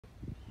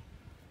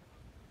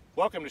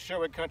Welcome to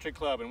Sherwood Country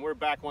Club, and we're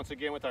back once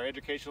again with our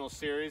educational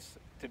series.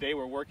 Today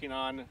we're working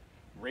on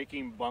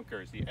raking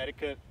bunkers, the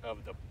etiquette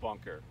of the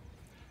bunker.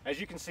 As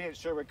you can see at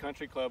Sherwood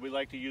Country Club, we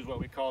like to use what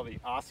we call the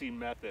Aussie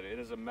method. It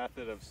is a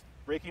method of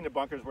raking the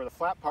bunkers where the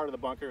flat part of the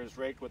bunker is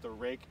raked with a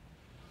rake.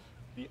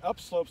 The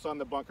upslopes on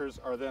the bunkers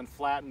are then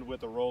flattened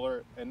with a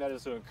roller, and that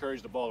is to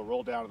encourage the ball to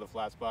roll down to the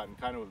flat spot and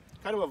kind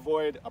of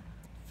avoid a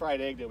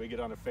fried egg that we get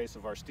on the face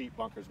of our steep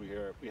bunkers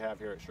we have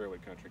here at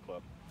Sherwood Country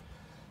Club.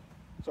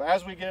 So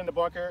as we get in the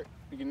bunker,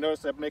 you can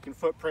notice I'm making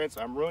footprints.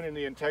 I'm ruining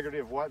the integrity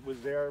of what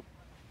was there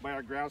by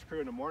our grounds crew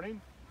in the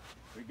morning.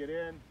 We get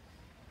in,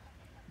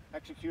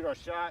 execute our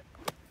shot,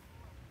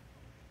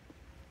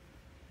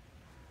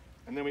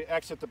 and then we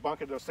exit the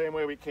bunker the same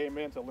way we came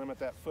in to limit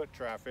that foot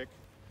traffic.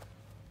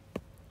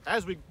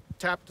 As we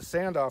tap the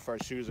sand off our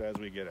shoes as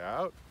we get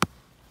out,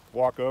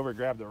 walk over,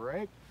 grab the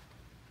rake.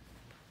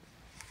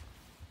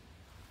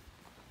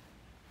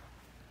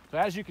 So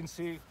as you can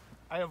see,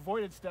 I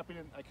avoided stepping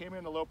in. I came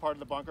in the low part of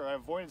the bunker. I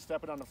avoided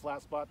stepping on the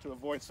flat spot to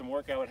avoid some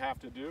work I would have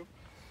to do.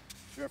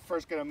 We're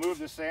first going to move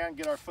the sand,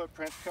 get our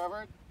footprints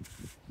covered,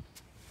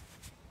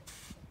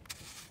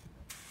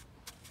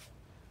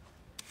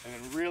 and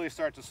then really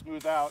start to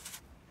smooth out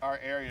our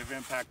area of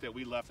impact that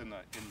we left in the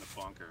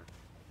bunker.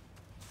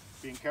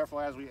 Being careful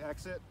as we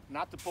exit,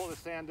 not to pull the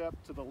sand up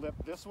to the lip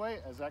this way,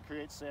 as that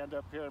creates sand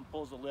up here and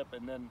pulls the lip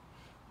and then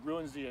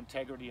ruins the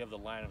integrity of the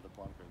line of the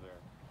bunker there.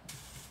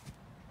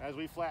 As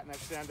we flatten that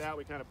sand out,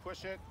 we kind of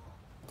push it.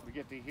 We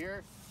get to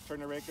here, turn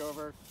the rake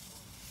over,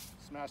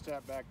 smash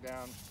that back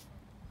down.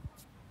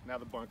 Now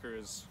the bunker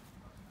is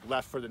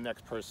left for the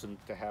next person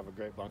to have a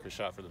great bunker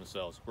shot for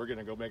themselves. We're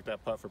gonna go make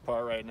that putt for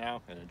par right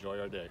now and enjoy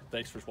our day.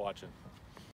 Thanks for watching.